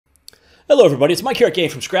Hello everybody, it's Mike here at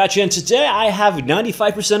Game From Scratch, and today I have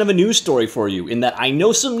 95% of a news story for you, in that I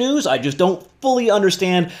know some news, I just don't fully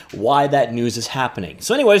understand why that news is happening.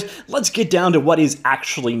 So anyways, let's get down to what is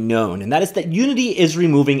actually known, and that is that Unity is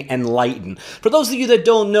removing Enlighten. For those of you that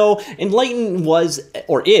don't know, Enlighten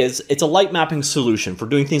it's a light mapping solution for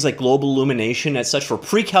doing things like global illumination and such, for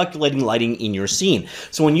pre-calculating lighting in your scene.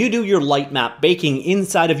 So when you do your light map baking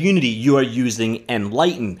inside of Unity, you are using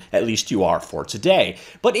Enlighten, at least you are for today.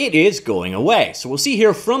 But it is going away. So we'll see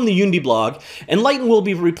here from the Unity blog, Enlighten will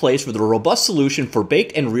be replaced with a robust solution for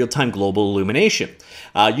baked and real-time global illumination.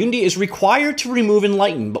 Unity is required to remove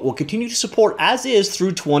Enlighten, but will continue to support as is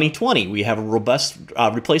through 2020. We have a robust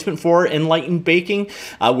replacement for Enlighten baking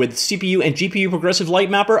with CPU and GPU progressive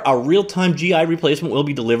light mapper. Our real-time GI replacement will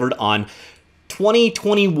be delivered on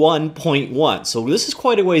 2021.1. So this is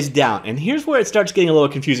quite a ways down, and here's where it starts getting a little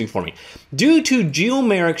confusing for me. Due to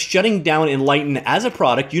Geomerics shutting down Enlighten as a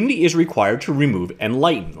product, Unity is required to remove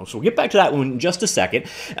Enlighten. So we'll get back to that one in just a second.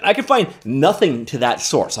 And I can find nothing to that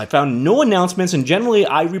source. I found no announcements, and generally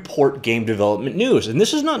I report game development news, and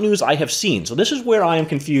this is not news I have seen. So this is where I am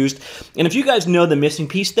confused. And if you guys know the missing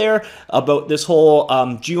piece there about this whole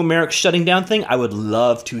Geomerics shutting down thing, I would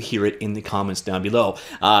love to hear it in the comments down below.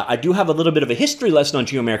 I do have a little bit of a history lesson on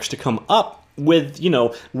Geomerics to come up with,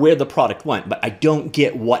 where the product went, but I don't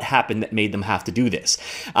get what happened that made them have to do this.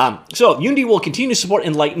 So Unity will continue to support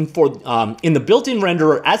Enlighten for in the built-in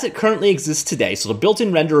renderer as it currently exists today. So the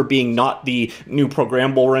built-in renderer being not the new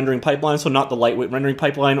programmable rendering pipeline, so not the lightweight rendering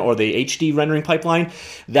pipeline or the HD rendering pipeline.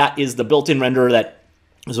 That is the built-in renderer that,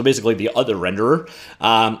 so basically the other renderer.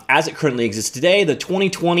 As it currently exists today, the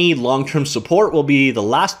 2020 long-term support will be the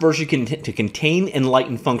last version to contain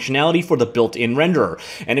Enlighten functionality for the built-in renderer,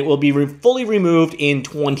 and it will be fully removed in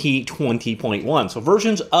 2020.1. So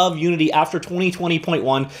versions of Unity after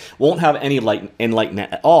 2020.1 won't have any Enlighten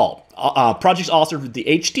at all. Projects authored with the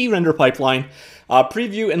HD render pipeline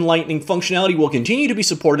preview Enlightening functionality will continue to be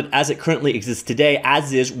supported as it currently exists today,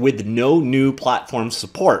 as is, with no new platform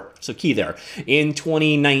support. So key there. In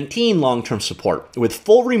 2019 long-term support, with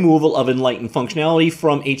full removal of Enlighten functionality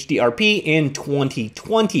from HDRP in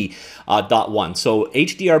 2020.1. So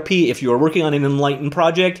HDRP, if you are working on an Enlighten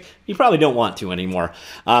project, you probably don't want to anymore.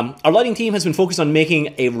 Our lighting team has been focused on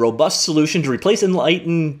making a robust solution to replace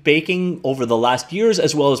Enlighten baking over the last years,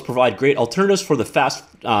 as well as provide great alternatives for the fast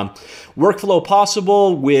workflow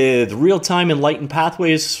possible with real-time Enlighten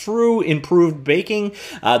pathways through improved baking.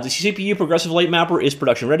 The CPU progressive light mapper is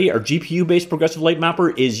production ready. Our GPU-based progressive light mapper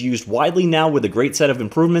is used widely now with a great set of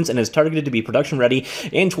improvements and is targeted to be production ready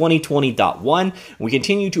in 2020.1. We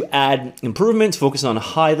continue to add improvements focused on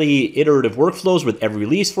highly iterative workflows with every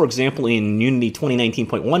release. For example, in Unity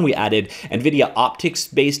 2019.1, we added NVIDIA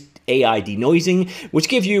optics-based AI denoising, which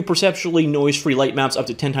gives you perceptually noise-free light maps up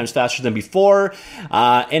to 10 times faster than before,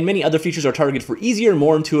 and many other features are targeted for easier,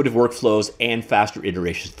 more intuitive workflows and faster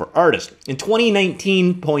iterations for artists. In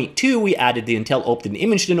 2019.2, we added the Intel Open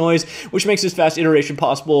Image Denoise, which makes this fast iteration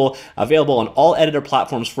possible, available on all editor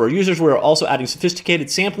platforms for our users. We're also adding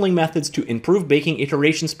sophisticated sampling methods to improve baking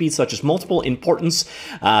iteration speeds, such as multiple importance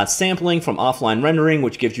sampling from offline rendering,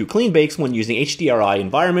 which gives you clean bakes when using HDRI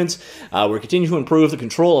environments. We're continuing to improve the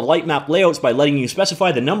control of light map layouts by letting you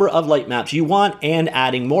specify the number of light maps you want and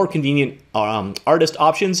adding more convenient artist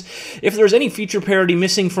options. If there's any feature parity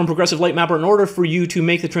missing from Progressive Light Mapper, in order for you to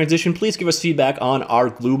make the transition, please give us feedback on our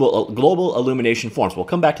global illumination forums. We'll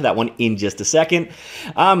come back to that one in just a second.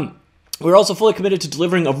 We're also fully committed to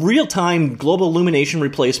delivering a real-time global illumination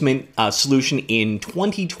replacement solution in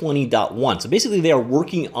 2020.1. So basically, they are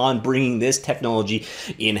working on bringing this technology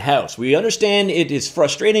in-house. We understand it is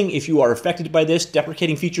frustrating if you are affected by this.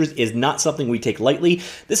 Deprecating features is not something we take lightly.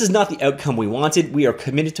 This is not the outcome we wanted. We are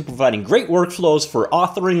committed to providing great workflows for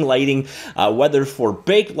authoring lighting, whether for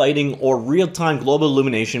baked lighting or real-time global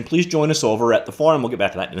illumination. Please join us over at the forum. We'll get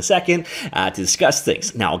back to that in a second to discuss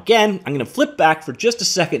things. Now, again, I'm going to flip back for just a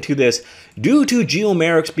second to this due to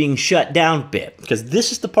Geomerics being shut down bit, because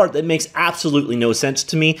this is the part that makes absolutely no sense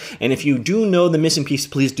to me, and if you do know the missing piece,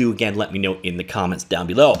 please do again let me know in the comments down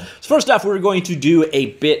below. So first off, we're going to do a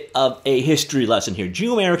bit of a history lesson here.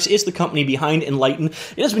 Geomerics is the company behind Enlighten.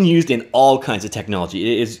 It has been used in all kinds of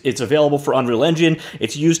technology. It's available for Unreal Engine.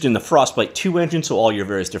 It's used in the Frostbite 2 engine, so all your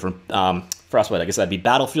various different Frostbite, I guess that'd be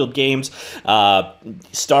Battlefield games,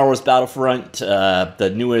 Star Wars Battlefront,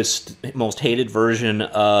 the newest, most hated version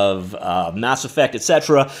of Mass Effect,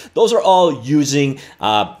 etc. Those are all using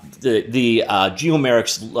the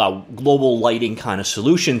Geomeric's global lighting kind of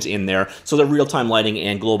solutions in there, so they're real-time lighting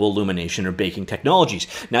and global illumination or baking technologies.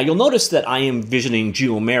 Now, you'll notice that I am visioning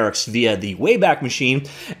Geomerics via the Wayback Machine,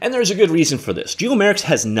 and there's a good reason for this. Geomerics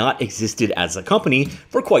has not existed as a company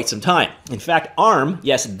for quite some time. In fact, ARM,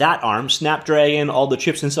 yes, that ARM, Snapdragon, all the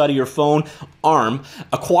chips inside of your phone, ARM,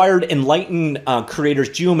 acquired Enlighten creators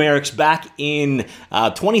Geomerics back in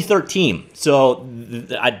 2013. So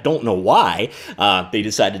I don't know why they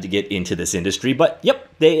decided to get into this industry, but yep,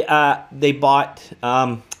 they bought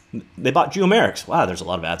Geomerics. Wow, there's a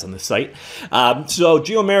lot of ads on this site. So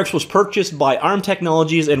Geomerics was purchased by ARM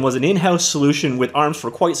Technologies and was an in-house solution with ARMS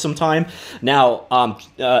for quite some time. Now,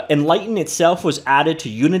 Enlighten itself was added to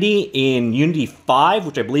Unity in Unity 5,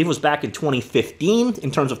 which I believe was back in 2015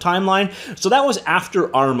 in terms of timeline. So that was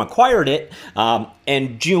after ARM acquired it,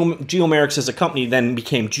 and Geomerics as a company then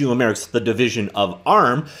became Geomerics, the division of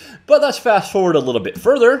ARM. But let's fast forward a little bit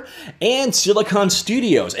further, and Silicon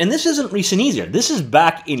Studios. And this isn't recent either. This is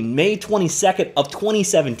back in May 22nd of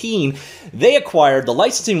 2017. They acquired the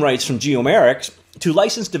licensing rights from Geomerics to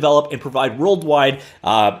license, develop, and provide worldwide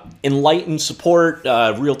Enlighten support,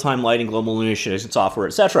 real-time lighting, global illumination software,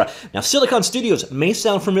 etc. Now, Silicon Studios may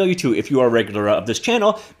sound familiar to you if you are a regular of this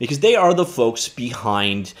channel, because they are the folks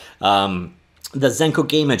behind the Zenko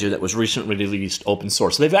game engine that was recently released open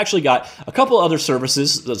source. So they've actually got a couple other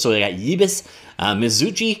services. So they got Yibis,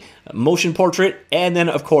 Mizuchi, Motion Portrait, and then,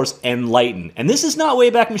 of course, Enlighten. And this is not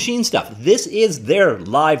Wayback Machine stuff. This is their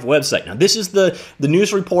live website. Now, this is the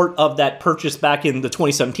news report of that purchase back in the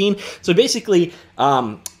 2017. So basically,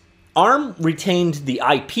 ARM retained the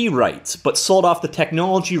IP rights, but sold off the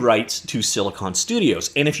technology rights to Silicon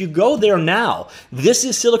Studios. And if you go there now, this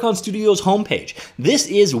is Silicon Studios' homepage. This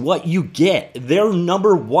is what you get. Their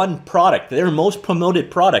 #1 product, their most promoted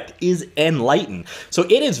product is Enlighten. So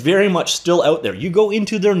it is very much still out there. You go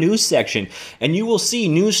into their news section, and you will see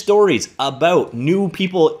news stories about new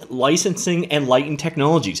people licensing Enlighten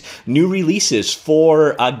technologies, new releases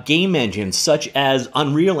for game engines, such as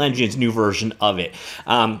Unreal Engine's new version of it.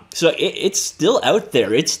 So it's still out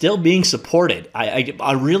there. It's still being supported.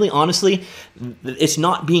 I really, honestly, it's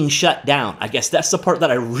not being shut down. I guess that's the part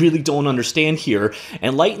that I really don't understand here.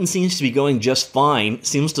 Enlighten seems to be going just fine,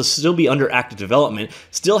 seems to still be under active development,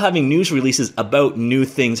 still having news releases about new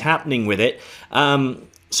things happening with it.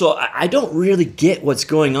 So I don't really get what's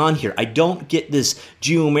going on here. I don't get this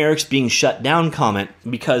Geomerics being shut down comment,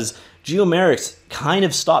 because Geomerics kind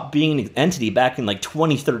of stopped being an entity back in like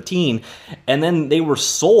 2013, and then they were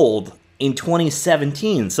sold in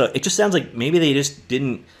 2017. So it just sounds like maybe they just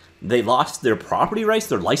didn't, they lost their property rights,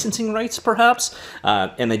 their licensing rights perhaps,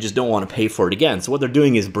 and they just don't want to pay for it again. So what they're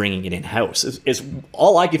doing is bringing it in-house, is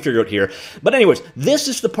all I can figure out here. But anyways, this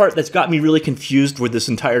is the part that's got me really confused with this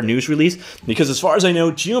entire news release, because as far as I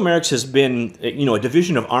know, Geomerics has been, a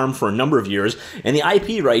division of ARM for a number of years, and the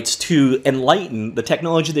IP rights to Enlighten, the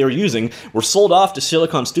technology they were using, were sold off to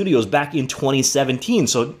Silicon Studios back in 2017.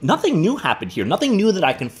 So nothing new happened here, nothing new that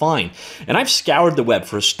I can find. And I've scoured the web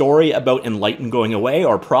for a story about Enlighten going away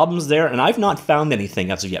or problems there, and I've not found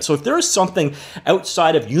anything as of yet. So if there is something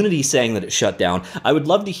outside of Unity saying that it shut down, I would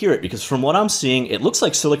love to hear it, because from what I'm seeing, it looks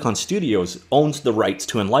like Silicon Studios owns the rights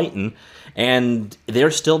to Enlighten, and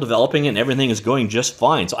they're still developing, and everything is going just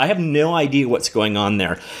fine. So I have no idea what's going on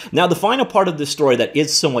there. Now, the final part of this story that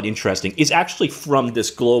is somewhat interesting is actually from this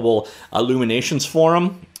Global Illuminations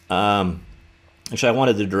forum. Actually, I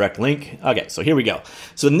wanted the direct link. Okay, so here we go.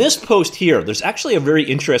 So in this post here, there's actually a very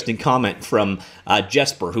interesting comment from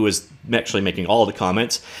Jesper, who is actually making all the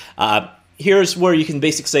comments. Here's where you can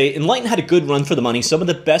basically say, Enlighten had a good run for the money, some of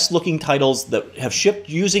the best looking titles that have shipped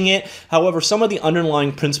using it. However, some of the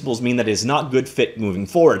underlying principles mean that it is not a good fit moving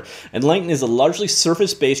forward. Enlighten is a largely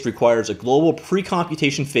surface-based, requires a global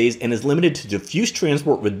pre-computation phase, and is limited to diffuse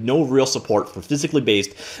transport with no real support for physically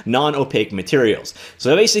based, non-opaque materials.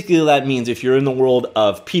 So basically that means if you're in the world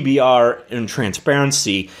of PBR and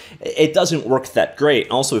transparency, it doesn't work that great.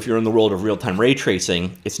 Also, if you're in the world of real-time ray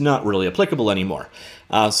tracing, it's not really applicable anymore.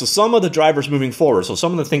 So some of the drivers moving forward, so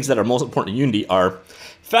some of the things that are most important in Unity are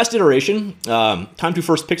fast iteration. Time to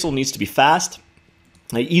first pixel needs to be fast.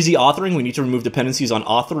 Easy authoring, we need to remove dependencies on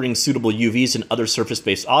authoring suitable UVs and other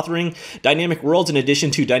surface-based authoring. Dynamic worlds, in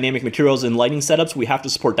addition to dynamic materials and lighting setups, we have to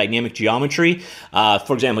support dynamic geometry.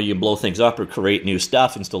 For example, you can blow things up or create new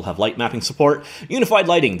stuff and still have light mapping support. Unified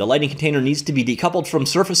lighting, the lighting container needs to be decoupled from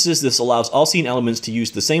surfaces. This allows all scene elements to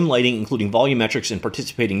use the same lighting, including volumetrics and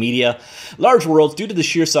participating media. Large worlds, due to the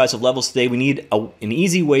sheer size of levels today, we need an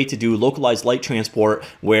easy way to do localized light transport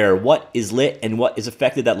where what is lit and what is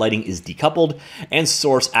affected, that lighting is decoupled. And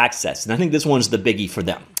source access, and I think this one's the biggie for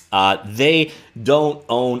them. They don't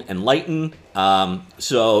own Enlighten,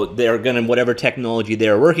 so they're going to, whatever technology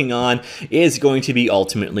they're working on is going to be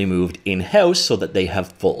ultimately moved in-house so that they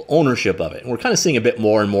have full ownership of it. And we're kind of seeing a bit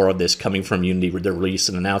more and more of this coming from Unity with their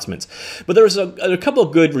recent announcements. But there's a couple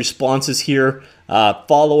of good responses here,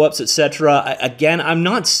 follow-ups, etc. Again, I'm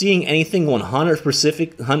not seeing anything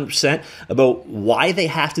 100% about why they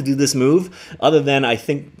have to do this move, other than I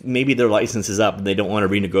think maybe their license is up and they don't want to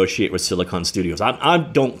renegotiate with Silicon Studios. I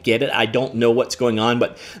don't get it. I don't know what's going on,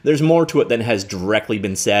 but there's more to it than has directly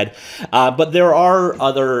been said. But there are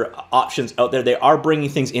other options out there. They are bringing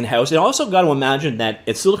things in-house. And I also got to imagine that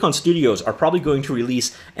if Silicon Studios are probably going to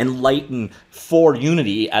release Enlighten for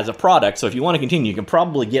Unity as a product, so if you want to continue, you can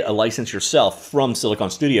probably get a license yourself from Silicon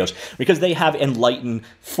Studios, because they have Enlighten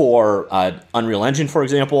for Unreal Engine, for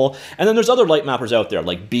example. And then there's other light mappers out there,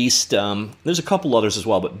 like Beast. There's a couple others as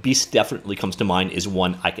well, but Beast definitely comes to mind is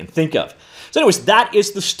one I can think of. So anyways, that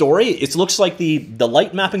is the story. It looks like the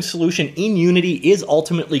light mapping solution in Unity is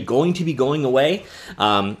ultimately going to be going away.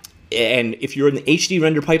 And if you're in the HD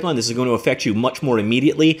render pipeline, this is going to affect you much more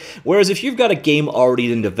immediately. Whereas if you've got a game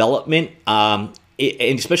already in development,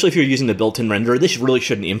 and especially if you're using the built-in renderer, this really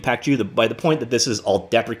shouldn't impact you. By the point that this is all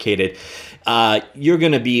deprecated, you're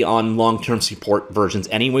going to be on long-term support versions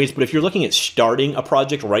anyways. But if you're looking at starting a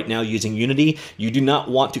project right now using Unity, you do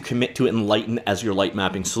not want to commit to Enlighten as your light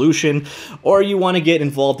mapping solution, or you want to get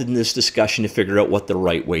involved in this discussion to figure out what the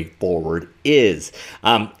right way forward is.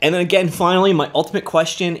 And then again, finally, my ultimate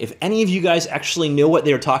question, if any of you guys actually know what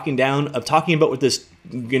they're talking about with this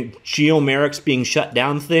geomerics being shut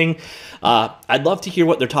down thing, I'd love to hear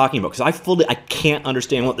what they're talking about, because I can't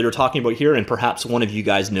understand what they're talking about here, and perhaps one of you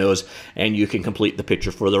guys knows, and you can complete the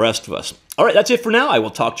picture for the rest of us. All right, that's it for now. I will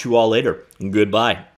talk to you all later. Goodbye.